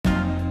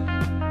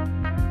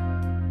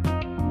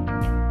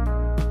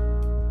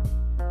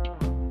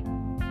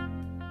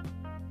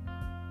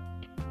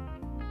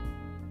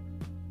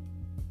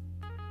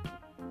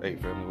Hey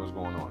family, what's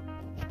going on?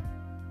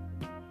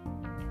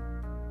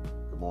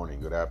 Good morning,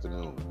 good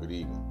afternoon, good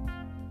evening.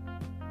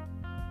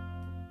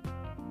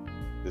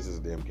 This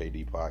is the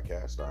MKD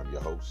Podcast. I'm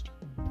your host,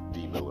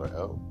 D. Miller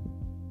L.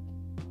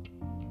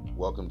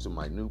 Welcome to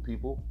my new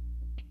people.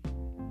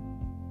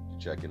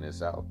 Checking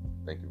this out.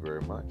 Thank you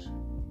very much.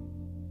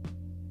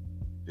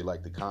 If you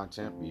like the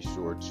content, be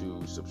sure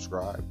to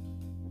subscribe,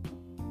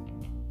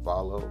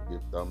 follow,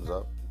 give thumbs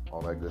up,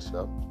 all that good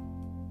stuff.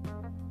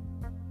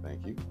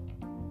 Thank you.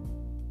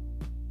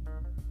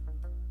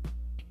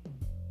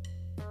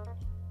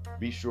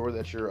 Be sure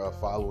that you're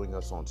following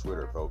us on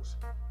Twitter, folks.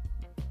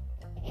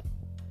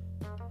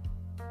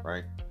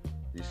 Right?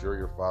 Be sure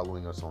you're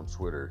following us on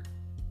Twitter.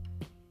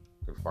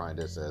 You can find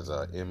us as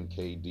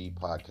MKD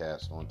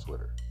Podcast on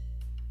Twitter.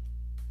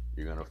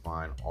 You're going to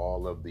find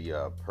all of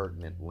the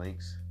pertinent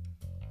links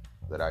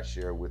that I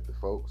share with the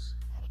folks,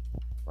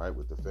 right,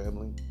 with the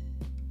family.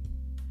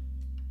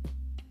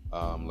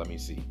 Let me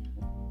see.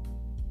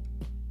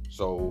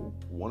 So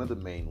one of the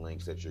main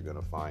links that you're going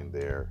to find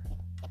there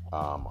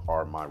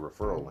are my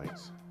referral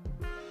links.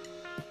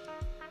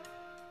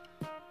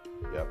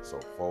 Yep,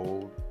 so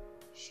Fold,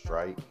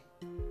 Strike,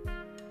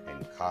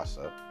 and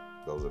Casa.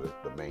 Those are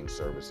the main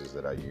services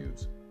that I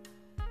use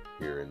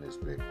here in this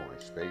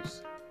Bitcoin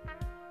space.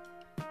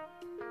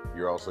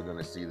 You're also going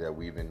to see that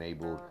we've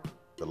enabled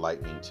the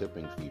Lightning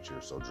tipping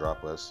feature. So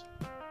drop us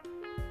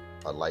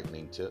a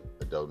Lightning tip,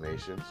 a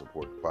donation,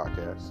 support the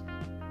podcast.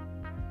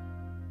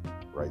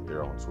 Right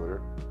there on Twitter.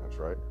 That's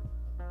right.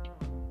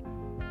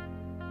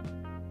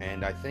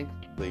 And I think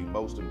the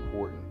most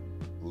important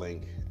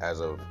link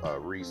as of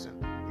recent,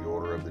 the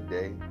order of the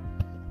day,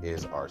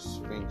 is our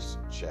Sphinx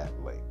chat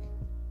link.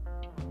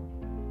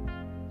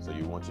 So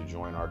you want to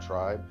join our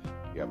tribe,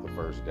 you have to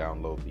first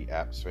download the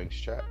app Sphinx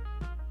Chat.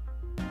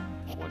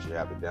 Once you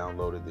have it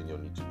downloaded, then you'll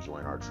need to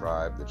join our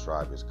tribe. The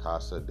tribe is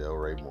Casa del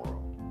Rey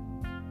Moro.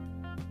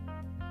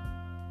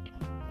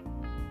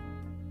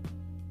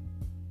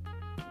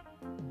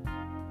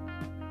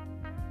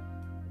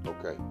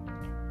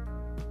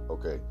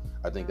 Okay.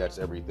 I think that's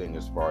everything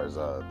as far as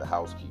the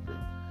housekeeping.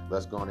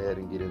 Let's go ahead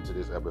and get into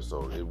this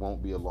episode. It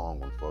won't be a long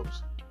one,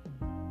 folks.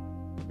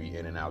 We'll be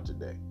in and out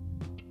today.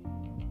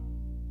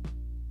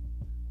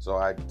 So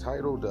I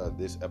titled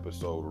this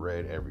episode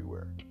Red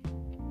Everywhere.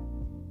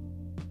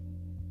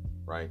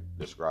 Right?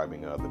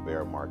 Describing the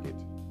bear market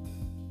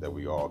that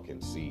we all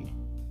can see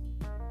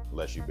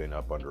unless you've been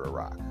up under a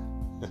rock.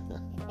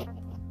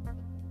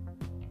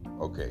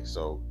 Okay,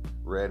 so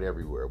red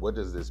everywhere. What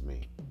does this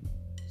mean?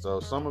 So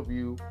some of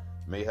you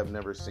may have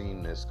never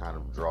seen this kind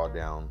of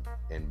drawdown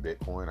in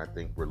Bitcoin. I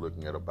think we're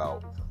looking at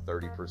about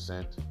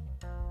 30%,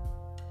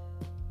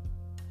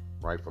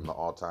 right, from the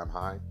all-time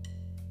high.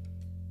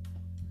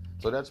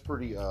 So that's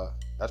pretty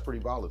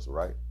volatile,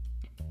 right?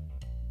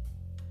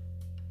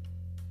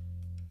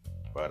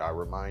 But I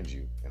remind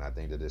you, and I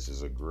think that this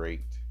is a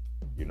great,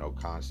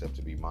 concept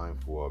to be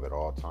mindful of at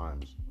all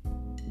times.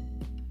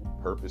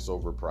 Purpose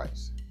over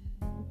price.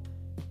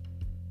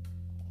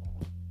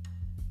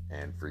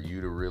 And for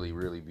you to really,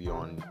 really be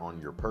on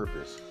your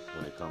purpose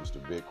when it comes to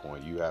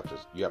Bitcoin, you have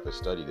to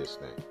study this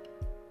thing.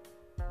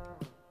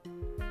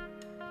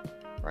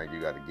 Right?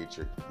 You got to get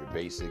your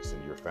basics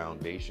and your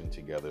foundation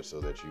together so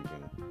that you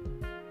can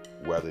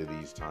weather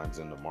these times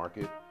in the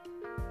market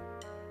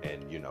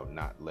and,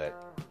 not let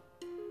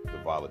the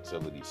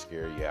volatility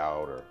scare you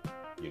out or,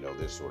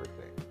 this sort of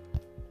thing.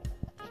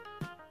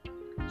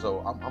 So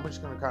I'm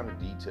just going to kind of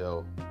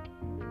detail,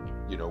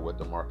 what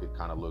the market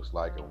kind of looks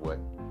like and what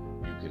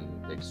you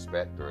can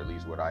expect, or at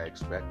least what I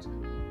expect,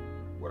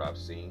 what I've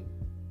seen.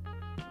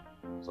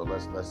 So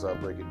let's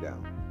break it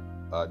down.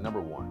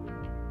 Number one,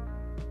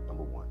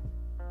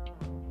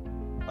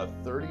 a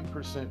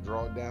 30%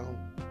 drawdown,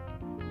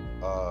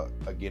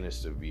 again, is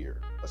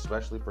severe,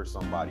 especially for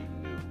somebody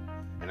new.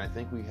 And I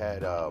think we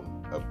had,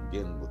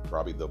 again,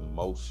 probably the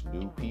most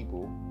new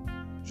people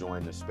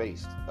join the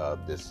space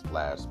this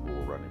last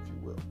bull run, if you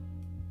will,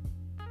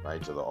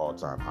 right, to the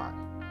all-time high.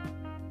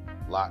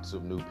 Lots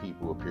of new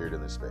people appeared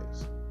in the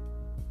space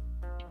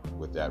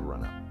with that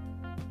run-up.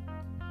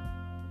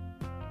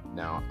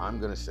 Now, I'm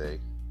going to say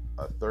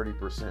a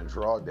 30%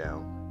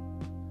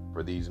 drawdown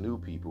for these new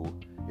people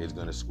is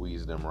going to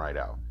squeeze them right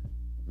out.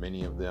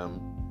 Many of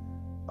them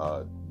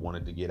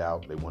wanted to get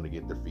out. They want to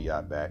get their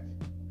fiat back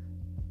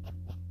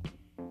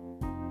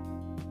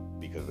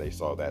because they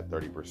saw that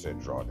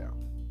 30% drawdown.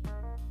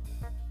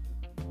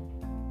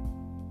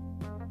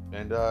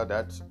 And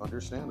that's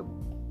understandable.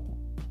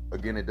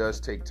 Again, it does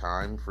take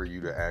time for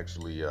you to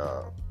actually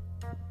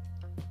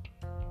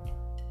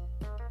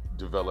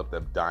develop the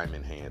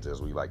diamond hands,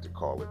 as we like to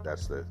call it.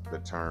 That's the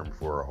term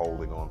for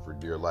holding on for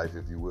dear life,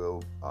 if you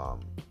will.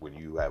 When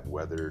you have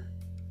weathered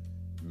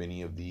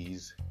many of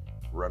these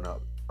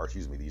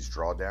these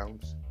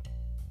drawdowns,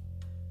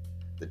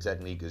 the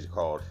technique is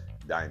called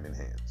diamond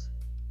hands.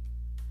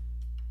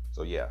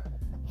 So yeah,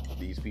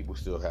 these people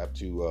still have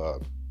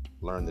to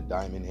learn the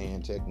diamond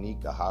hand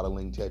technique, the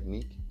hodling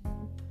technique.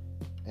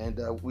 And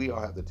we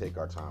all have to take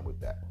our time with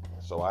that.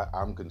 So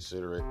I'm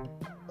considerate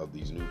of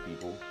these new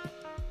people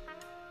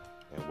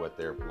and what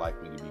they're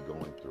likely to be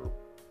going through,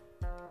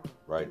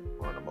 right?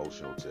 Or an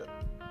emotional tip.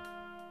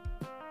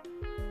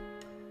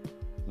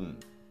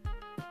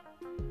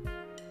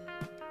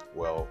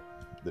 Well,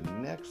 the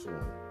next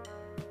one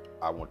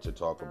I want to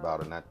talk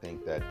about, and I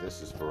think that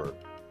this is for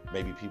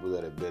maybe people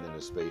that have been in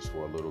the space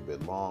for a little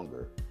bit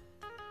longer,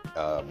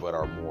 but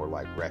are more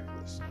like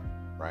reckless,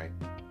 right?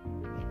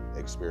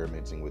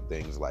 Experimenting with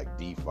things like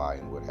DeFi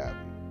and what have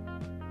you.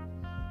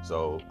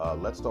 So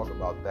let's talk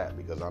about that,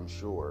 because I'm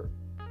sure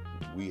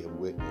we have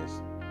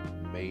witnessed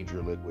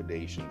major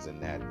liquidations in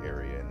that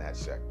area, in that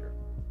sector.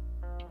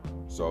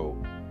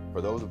 So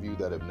for those of you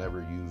that have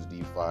never used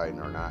DeFi and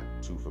are not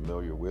too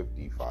familiar with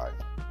DeFi,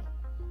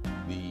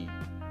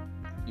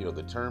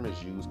 the term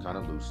is used kind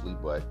of loosely,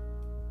 but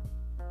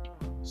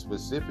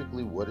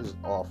specifically what is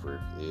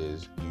offered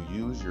is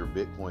you use your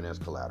Bitcoin as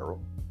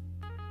collateral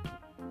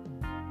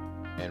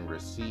and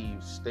receive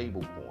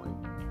stablecoin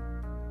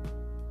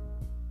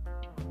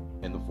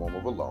in the form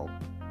of a loan.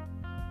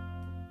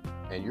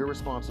 And your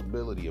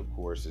responsibility, of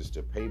course, is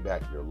to pay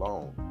back your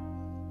loan,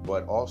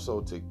 but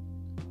also to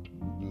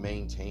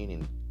maintain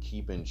and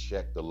keep in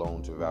check the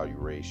loan to value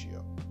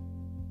ratio.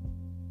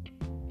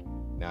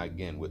 Now,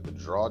 again, with the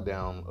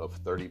drawdown of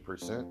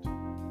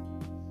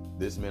 30%,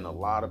 this meant a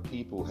lot of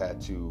people had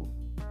to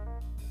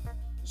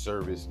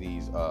service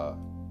these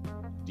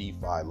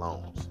DeFi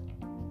loans.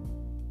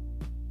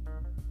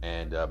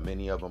 And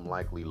many of them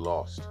likely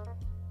lost,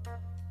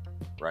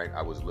 right?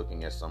 I was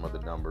looking at some of the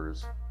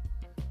numbers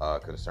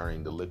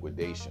concerning the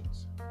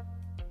liquidations,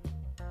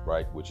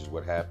 right? Which is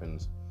what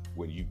happens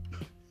when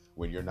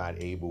you're not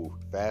able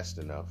fast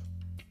enough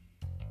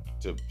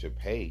to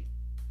pay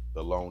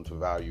the loan to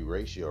value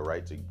ratio,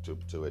 right?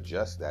 To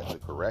adjust that, to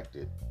correct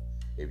it.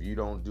 If you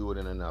don't do it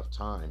in enough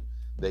time,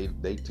 they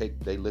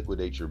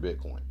liquidate your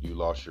Bitcoin. You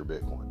lost your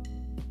Bitcoin.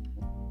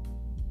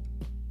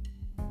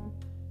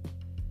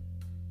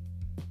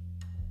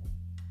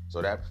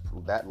 So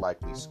that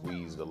likely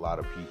squeezed a lot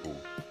of people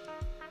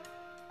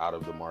out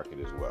of the market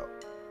as well.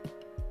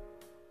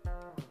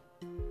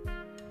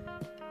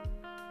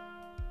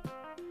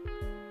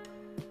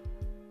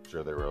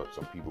 Sure, there were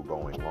some people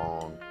going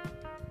long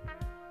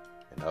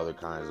and other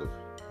kinds of,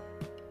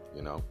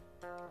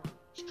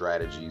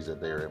 strategies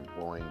that they're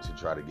employing to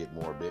try to get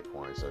more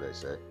Bitcoin, so they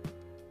say.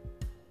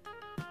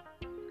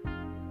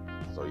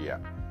 So yeah,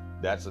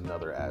 that's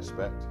another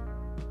aspect.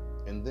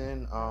 And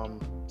then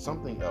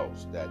something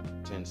else that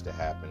tends to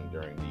happen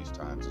during these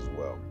times as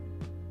well.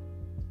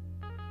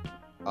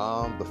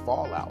 The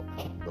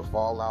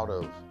fallout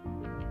of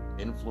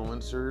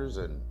influencers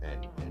and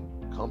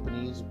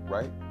companies,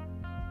 right?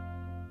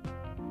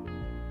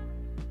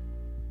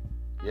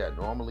 Yeah,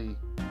 normally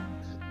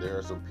there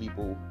are some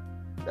people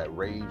that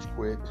rage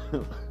quit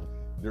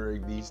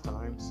during these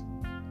times.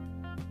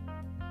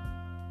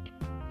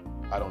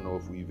 I don't know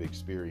if we've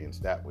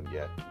experienced that one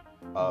yet.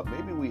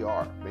 Maybe we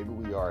are.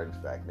 In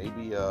fact.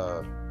 Maybe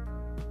the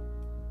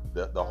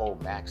whole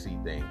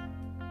maxi thing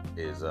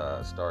is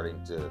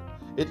starting to.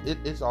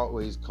 It's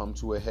always come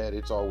to a head.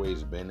 It's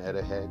always been at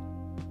a head.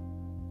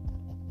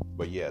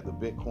 But yeah, the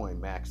Bitcoin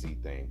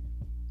maxi thing.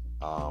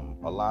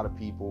 A lot of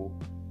people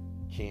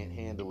can't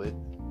handle it,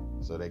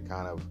 so they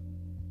kind of,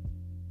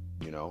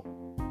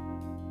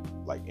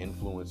 like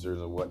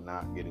influencers and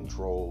whatnot, getting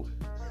trolled.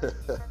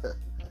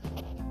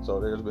 So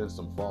there's been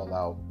some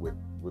fallout with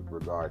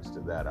regards to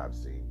that I've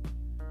seen.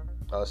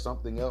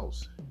 Something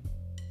else,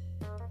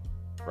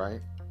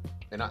 right?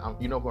 And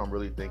you know who I'm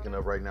really thinking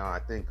of right now? I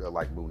think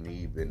like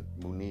Munib, and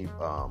Munib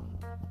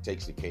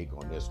takes the cake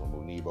on this one.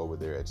 Munib over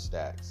there at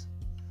Stacks.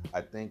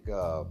 I think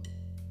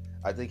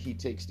he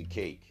takes the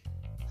cake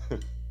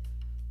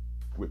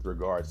with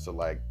regards to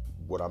like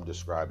what I'm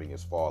describing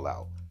as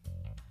fallout.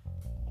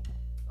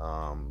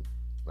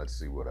 Let's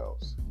see what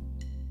else.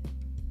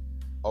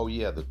 Oh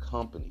yeah, the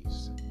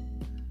companies.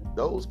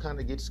 Those kind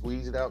of get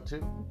squeezed out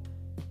too.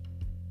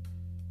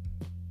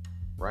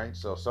 Right?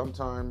 So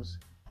sometimes,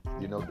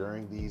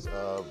 during these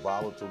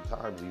volatile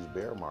times, these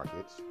bear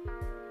markets,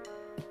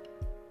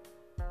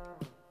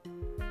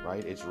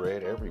 right? It's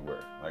red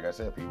everywhere. Like I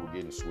said, people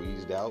getting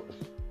squeezed out,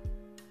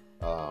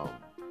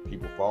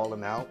 people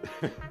falling out,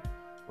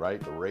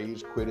 right? The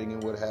rage quitting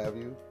and what have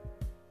you.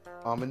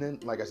 And then,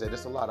 like I said,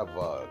 there's a lot of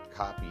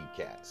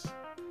copycats,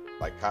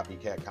 like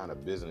copycat kind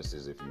of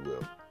businesses, if you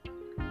will.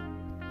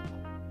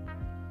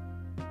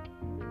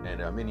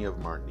 And many of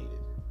them aren't needed.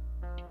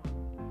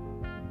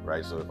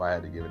 Right? So if I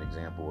had to give an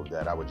example of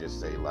that, I would just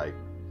say,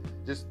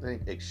 just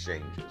think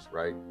exchanges,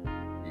 right?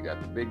 You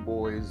got the big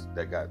boys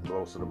that got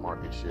most of the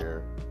market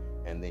share,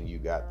 and then you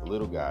got the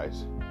little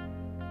guys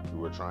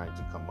who are trying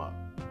to come up.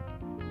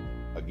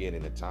 Again,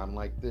 in a time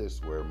like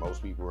this, where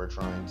most people are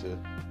trying to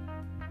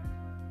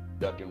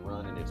duck and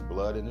run, and it's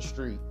blood in the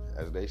street,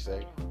 as they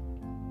say,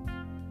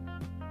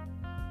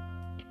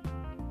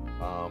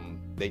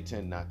 they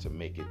tend not to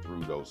make it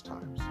through those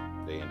times.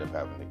 They end up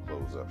having to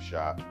close up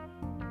shop.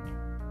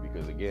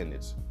 Because again,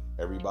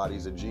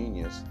 everybody's a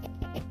genius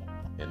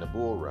in the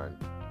bull run,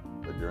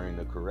 but during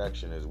the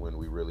correction is when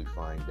we really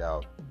find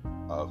out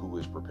who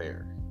is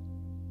prepared.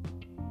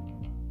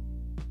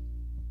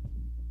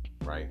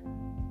 right?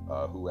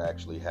 Who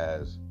actually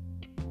has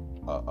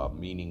a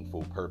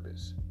meaningful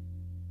purpose,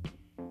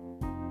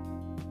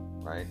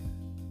 right?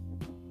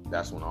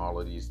 That's when all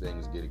of these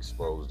things get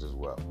exposed as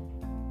well.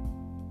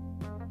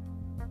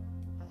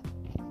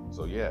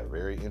 So yeah,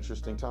 very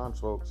interesting times,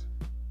 folks.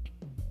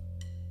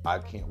 I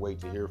can't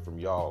wait to hear from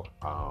y'all.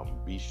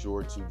 Be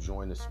sure to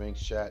join the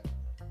Sphinx chat.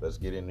 Let's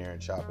get in there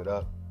and chop it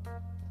up.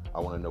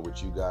 I want to know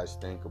what you guys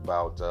think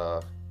about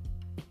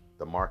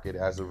the market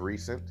as of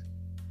recent.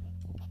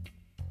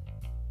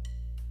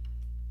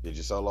 Did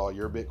you sell all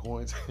your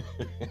Bitcoins?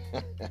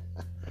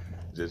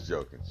 Just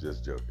joking.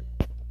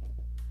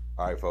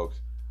 All right,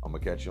 folks. I'm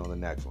going to catch you on the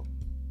next one.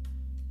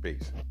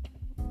 Peace.